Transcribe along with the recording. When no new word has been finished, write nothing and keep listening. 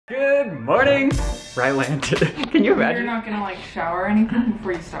Good morning, Ryland. Can you imagine? You're not gonna like shower or anything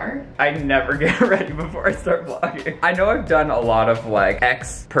before you start? I never get ready before I start vlogging. I know I've done a lot of like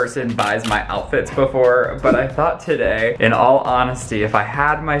X person buys my outfits before, but I thought today, in all honesty, if I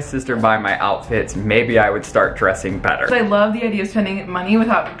had my sister buy my outfits, maybe I would start dressing better. I love the idea of spending money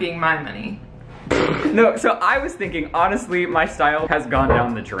without it being my money. No, so I was thinking, honestly, my style has gone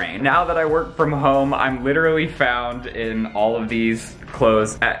down the drain. Now that I work from home, I'm literally found in all of these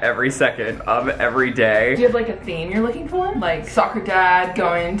clothes at every second of every day. Do you have like a theme you're looking for? Like soccer dad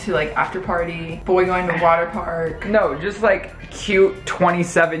going to like after party, boy going to water park? No, just like cute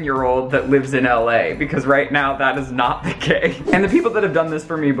 27-year-old that lives in LA, because right now that is not the case. And the people that have done this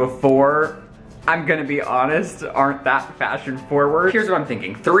for me before, I'm gonna be honest, aren't that fashion forward. Here's what I'm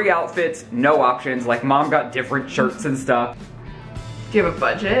thinking. 3 outfits, no options, like mom got different shirts and stuff. Do you have a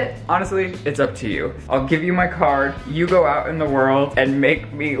budget? Honestly, it's up to you. I'll give you my card, you go out in the world and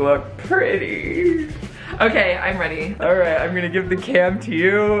make me look pretty. Okay, I'm ready. All right, I'm gonna give the cam to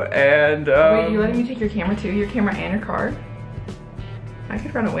you and Wait, you letting me take your camera too? Your camera and your card? I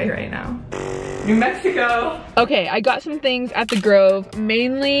could run away right now. New Mexico. Okay, I got some things at the Grove.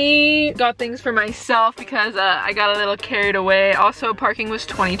 Mainly got things for myself because I got a little carried away. Also, parking was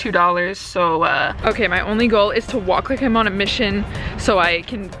 $22, so okay, my only goal is to walk like I'm on a mission so I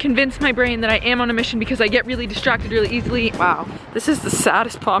can convince my brain that I am on a mission because I get really distracted really easily. Wow, this is the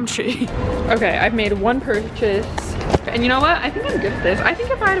saddest palm tree. Okay, I've made one purchase. And you know what? I think I'm good at this. I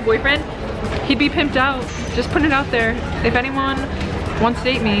think if I had a boyfriend, he'd be pimped out. Just putting it out there. If anyone wants to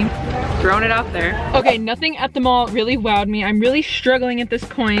date me, throwing it out there. Okay, nothing at the mall really wowed me. I'm really struggling at this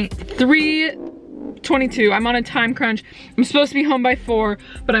point. 3:22, I'm on a time crunch. I'm supposed to be home by 4,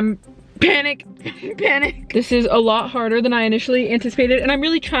 but I'm panic. This is a lot harder than I initially anticipated, and I'm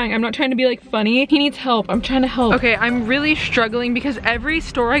really trying. I'm not trying to be like funny. He needs help, I'm trying to help. Okay, I'm really struggling because every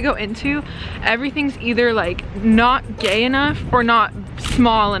store I go into, everything's either like not gay enough or not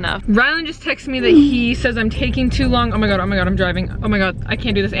small enough. Ryland just texted me that he says I'm taking too long. Oh my god, I'm driving. Oh my god, I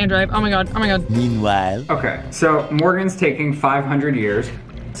can't do this and drive. Oh my god. Meanwhile. Okay, so Morgan's taking 500 years.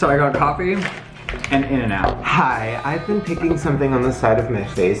 So I got coffee and In-N-Out. Hi, I've been picking something on the side of my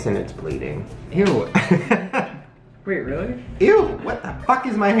face and it's bleeding. Ew. Wait, really? Ew, what the fuck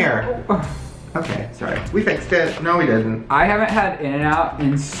is my hair? Okay, sorry. We fixed it. No, we didn't. I haven't had In-N-Out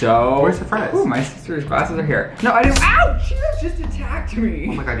in so... Where's the fries? Ooh, my sister's glasses are here. No, I didn't. Ow! She just attacked me.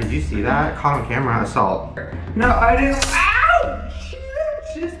 Oh my god, did you see that? Caught on camera, assault. No, I didn't. Ow! She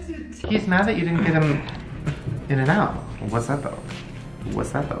just attacked. He's mad that you didn't get him in and out. What's that though?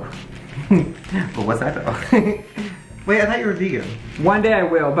 What's that though? But what's that though? Wait, I thought you were vegan. One day I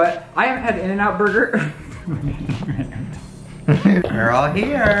will, but I haven't had In-N-Out burger. We're all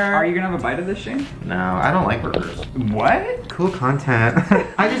here. Are you gonna have a bite of this, Shane? No, I don't like burgers. What? Cool content.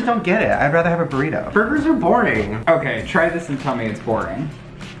 I just don't get it. I'd rather have a burrito. Burgers are boring. Okay, try this and tell me it's boring.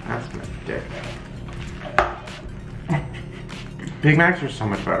 That's my dick. Big Macs are so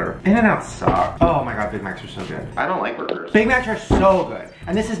much better. In-N-Out suck. Oh my god, Big Macs are so good. I don't like burgers. Big Macs are so good.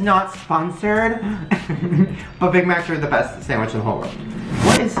 And this is not sponsored, but Big Macs are the best sandwich in the whole world.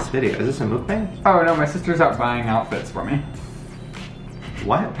 What is this video? Is this a mukbang? Oh no, my sister's out buying outfits for me.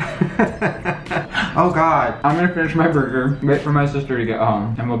 What? Oh god. I'm gonna finish my burger, wait for my sister to get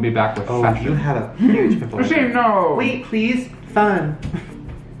home, and we'll be back with fashion. You had a huge pimple. Shane, no! Wait, please. Fun.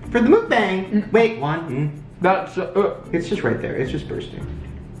 For the mukbang. Wait, one. That's, It's just right there. It's just bursting.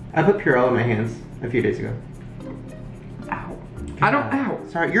 I put Purell in my hands a few days ago. Ow. I don't, ow.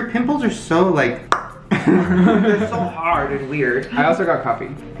 Sorry, your pimples are so like, they're so hard and weird. I also got coffee.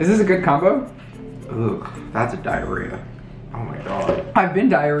 Is this a good combo? Ooh, that's a diarrhea. Oh my god. I've been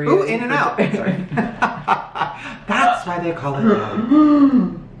diarrhea. Ooh, In-N-Out. Sorry. That's why they call it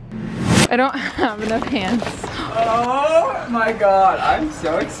that. I don't have enough hands. Oh my god, I'm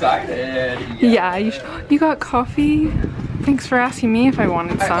so excited. Yeah, you got coffee? Thanks for asking me if I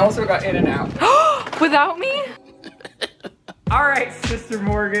wanted some. I also got In-N-Out. Without me? All right, Sister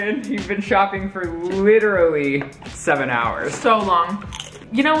Morgan, you've been shopping for literally 7 hours. So long.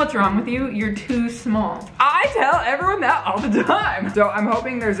 You know what's wrong with you? You're too small. I tell everyone that all the time. So I'm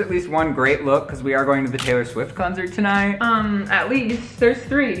hoping there's at least one great look because we are going to the Taylor Swift concert tonight. At least there's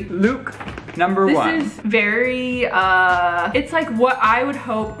 3. Luke, number 1. This is very, it's like what I would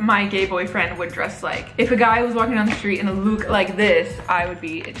hope my gay boyfriend would dress like. If a guy was walking down the street in a look like this, I would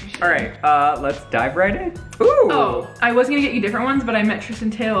be interested. All right, let's dive right in. Ooh. Oh, I was gonna get you different ones, but I met Tristan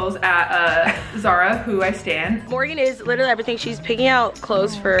Tales at Zara, who I stan. Morgan is literally everything. She's picking out clothes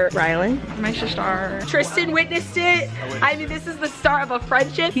clothes for Ryland, my sister. Tristan witnessed it. I mean, this is the start of a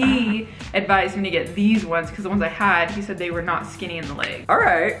friendship. He advised me to get these ones because the ones I had, he said they were not skinny in the leg. All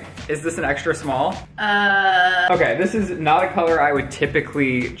right, is this an extra small? Okay, this is not a color I would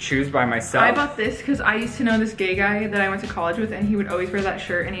typically choose by myself. I bought this because I used to know this gay guy that I went to college with, and he would always wear that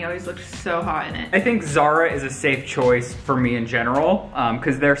shirt and he always looked so hot in it. I think Zara is a safe choice for me in general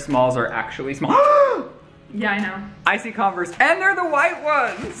because their smalls are actually small. Yeah, I know. I see Converse, and they're the white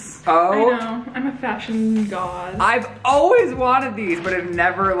ones. Oh. I know, I'm a fashion god. I've always wanted these, but have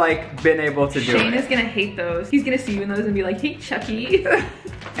never like been able to do it. Shane is gonna hate those. He's gonna see you in those and be like, hey, Chucky.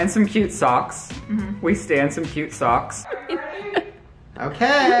 And some cute socks. We stand some cute socks.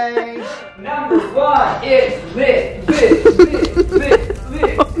 Okay. Number 1 is lit.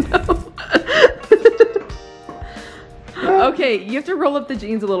 Oh no. Okay, you have to roll up the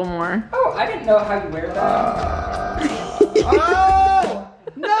jeans a little more. Oh, I didn't know how you wear that. Oh!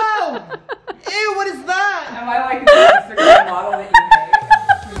 No! Ew, what is that? Am I like the Instagram model that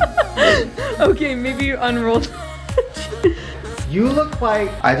you made? Okay, maybe you unrolled. You look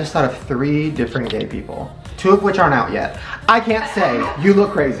like, I just thought of 3 different gay people. 2 of which aren't out yet. I can't say, you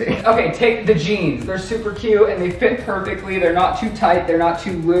look crazy. Okay, take the jeans. They're super cute and they fit perfectly. They're not too tight, they're not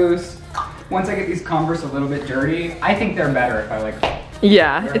too loose. Once I get these Converse a little bit dirty, I think they're better if I like.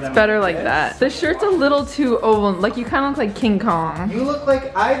 Yeah, it's better like that. The shirt's a little too oval, like you kind of look like King Kong. You look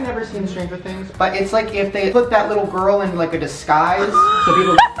like, I've never seen Stranger Things, but it's like if they put that little girl in like a disguise, so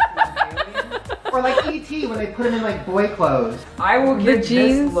people or like E.T. when they put him in like boy clothes. I will give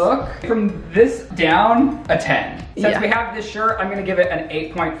this look, from this down, a 10. Since we have this shirt, I'm gonna give it an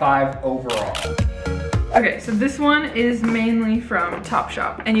 8.5 overall. Okay, so this one is mainly from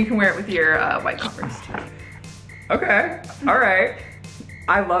Topshop, and you can wear it with your white Converse. Okay, all right.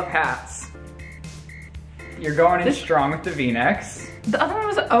 I love hats. You're going in strong with the V-necks. The other one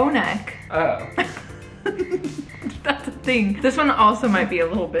was O-neck. Oh. That's a thing. This one also might be a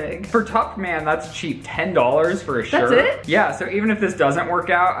little big. For Top Man, that's cheap. $10 for a shirt. That's it? Yeah, so even if this doesn't work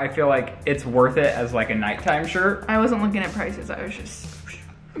out, I feel like it's worth it as like a nighttime shirt. I wasn't looking at prices, I was just...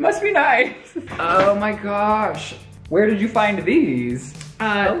 It must be nice. Oh my gosh. Where did you find these?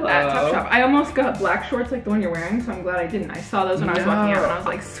 At Topshop. I almost got black shorts like the one you're wearing, so I'm glad I didn't. I saw those when I was walking out and I was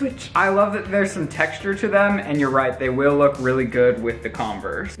like, switch. I love that there's some texture to them, and you're right, they will look really good with the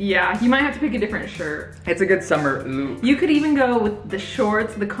Converse. Yeah, you might have to pick a different shirt. It's a good summer look. You could even go with the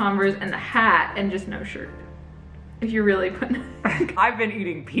shorts, the Converse, and the hat, and just no shirt. If you're really putting... I've been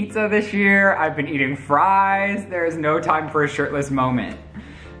eating pizza this year, I've been eating fries, there is no time for a shirtless moment.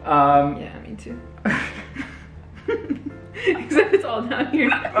 Yeah, me too. Except it's all down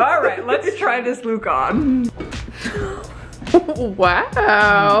here. All right, let's try this look on.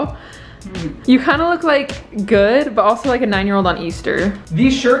 Wow. You kind of look like good, but also like a 9-year-old on Easter.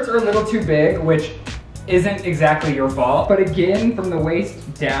 These shirts are a little too big, which isn't exactly your fault. But again, from the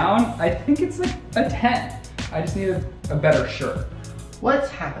waist down, I think it's like a 10. I just need a better shirt. What's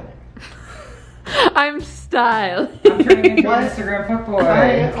happening? I'm styling. I'm turning into an Instagram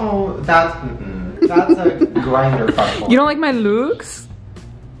fuckboy. Oh, that's a grinder fuckboy. You don't like my looks?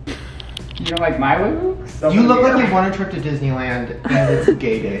 You don't like my looks? You look like you want a trip to Disneyland and it's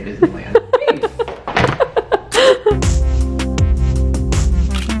gay day at Disneyland.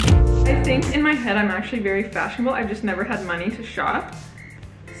 I think in my head I'm actually very fashionable. I've just never had money to shop.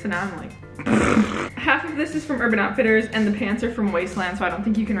 So now I'm like... Half of this is from Urban Outfitters and the pants are from Wasteland, so I don't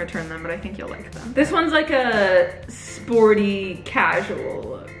think you can return them, but I think you'll like them. This one's like a sporty, casual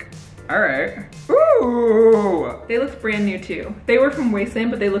look. All right. Ooh. They looked brand new too. They were from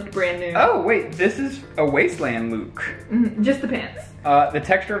Wasteland, but they looked brand new. Oh wait, this is a Wasteland look. Just the pants. The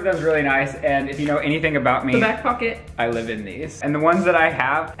texture of them is really nice, and if you know anything about me, The back pocket. I live in these. And the ones that I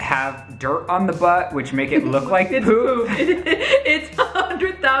have dirt on the butt, which make it look like It's poop. It's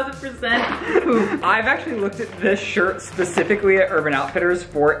 100,000% poop. I've actually looked at this shirt specifically at Urban Outfitters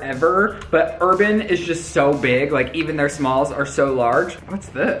forever, but Urban is just so big, like even their smalls are so large. What's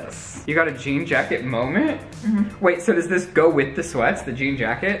this? You got a jean jacket moment? Wait, so does this go with the sweats, the jean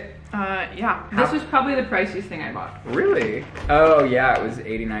jacket? Yeah. This was probably the priciest thing I bought. Really? Oh yeah, it was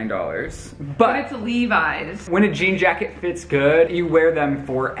 $89. But it's a Levi's. When a jean jacket fits good, you wear them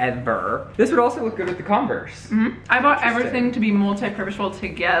forever. This would also look good with the Converse. I bought everything to be multi-purposeful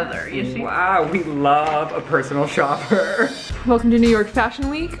together, you see? Wow, we love a personal shopper. Welcome to New York Fashion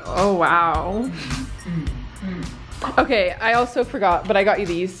Week. Oh, wow. Okay, I also forgot, but I got you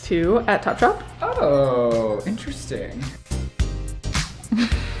these too at Topshop. Oh, interesting.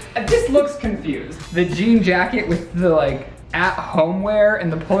 This looks confused. The jean jacket with the like at-home wear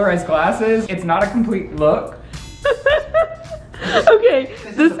and the polarized glasses, it's not a complete look. Okay,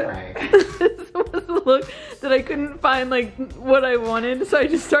 This is a prank. this was the look that I couldn't find like what I wanted, so I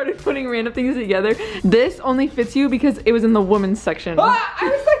just started putting random things together. This only fits you because it was in the women's section. Ah, I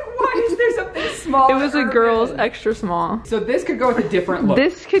was like, why is there something small? It was a girl's extra small. So this could go with a different look.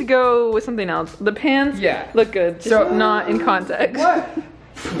 This could go with something else. The pants look good, just So- not in context. What?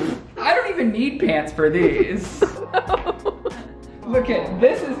 I don't even need pants for these. Look at,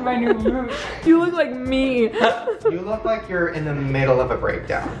 this is my new look. You look like me. You look like you're in the middle of a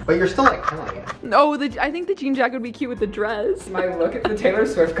breakdown, but you're still like killing it. Oh, I think the jean jacket would be cute with the dress. My look at the Taylor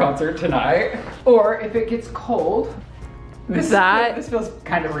Swift concert tonight. Or if it gets cold. This feels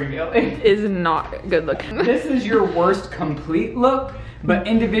kind of revealing. Is not good looking. This is your worst complete look, but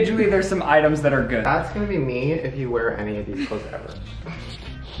individually there's some items that are good. That's gonna be me if you wear any of these clothes ever.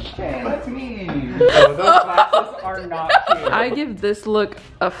 Okay, that's mean. Oh, those glasses are not cute. I give this look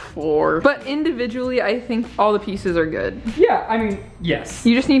a 4. But individually, I think all the pieces are good. Yeah, I mean, yes.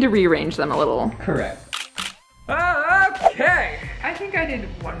 You just need to rearrange them a little. Correct. Okay. I think I did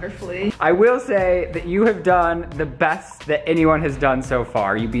wonderfully. I will say that you have done the best that anyone has done so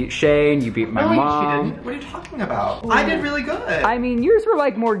far. You beat Shane, you beat my mom. She didn't. What are you talking about? I did really good. I mean, yours were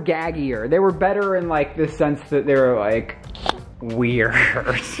like more gaggier. They were better in like the sense that they were like weird.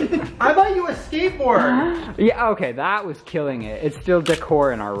 I bought you a skateboard. Yeah, okay, that was killing it. It's still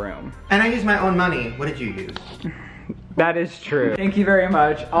decor in our room. And I used my own money. What did you use? That is true. Thank you very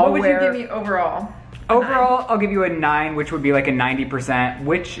much. What would you give me overall? Overall, I'll give you a 9, which would be like a 90%,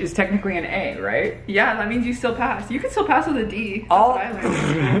 which is technically an A, right? Yeah, that means you still pass. You can still pass with a D. That's what I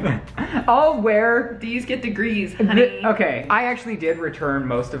learned. I'll wear... D's get degrees, honey. Okay, I actually did return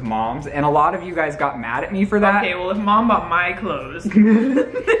most of Mom's, and a lot of you guys got mad at me for that. Okay, well if Mom bought my clothes.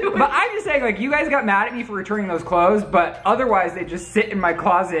 But I'm just saying, like, you guys got mad at me for returning those clothes, but otherwise they just sit in my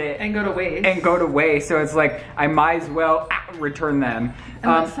closet and go to waste. So it's like, I might as well return them.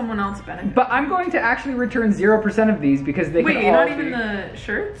 And let someone else benefit. But I'm going to actually return 0% of these because they can all Wait, not even the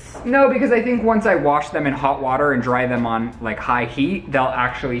shirts? No, because I think once I wash them in hot water and dry them on like high heat, they'll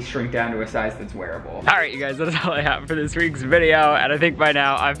actually shrink down to a size that's wearable. All right, you guys, that's all I have for this week's video. And I think by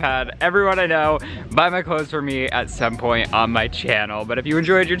now I've had everyone I know buy my clothes for me at some point on my channel. But if you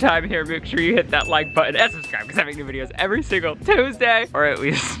enjoyed your time here, make sure you hit that like button and subscribe because I make new videos every single Tuesday, or at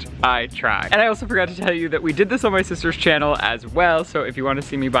least I try. And I also forgot to tell you that we did this on my sister's channel as well. So if you want to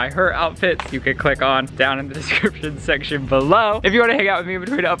see me buy her outfits, you can click on down in the description section below. If you want to hang out with me in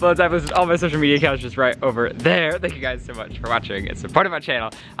between uploads, I've listed all my social media accounts just right over there. Thank you guys so much for watching and supporting my channel.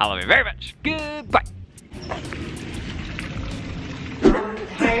 I love you very much. Goodbye.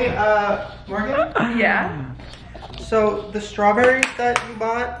 Hey, Morgan? Yeah? So, the strawberries that you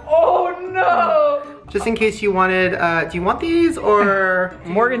bought, Oh no! just in case you wanted, do you want these or?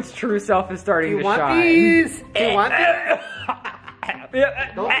 Morgan's true self is starting Do you to want shine. these? Do you want these?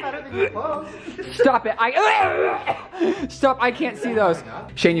 Those Yeah. better than your clothes. Stop it. Stop, I can't see those.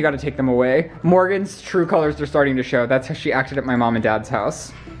 Shane, you gotta take them away. Morgan's true colors are starting to show. That's how she acted at my mom and dad's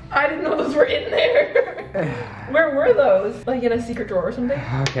house. I didn't know those were in there. Where were those? Like in a secret drawer or something?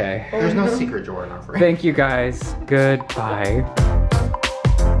 Okay. There's no secret drawer in our fridge. Thank you guys. Goodbye.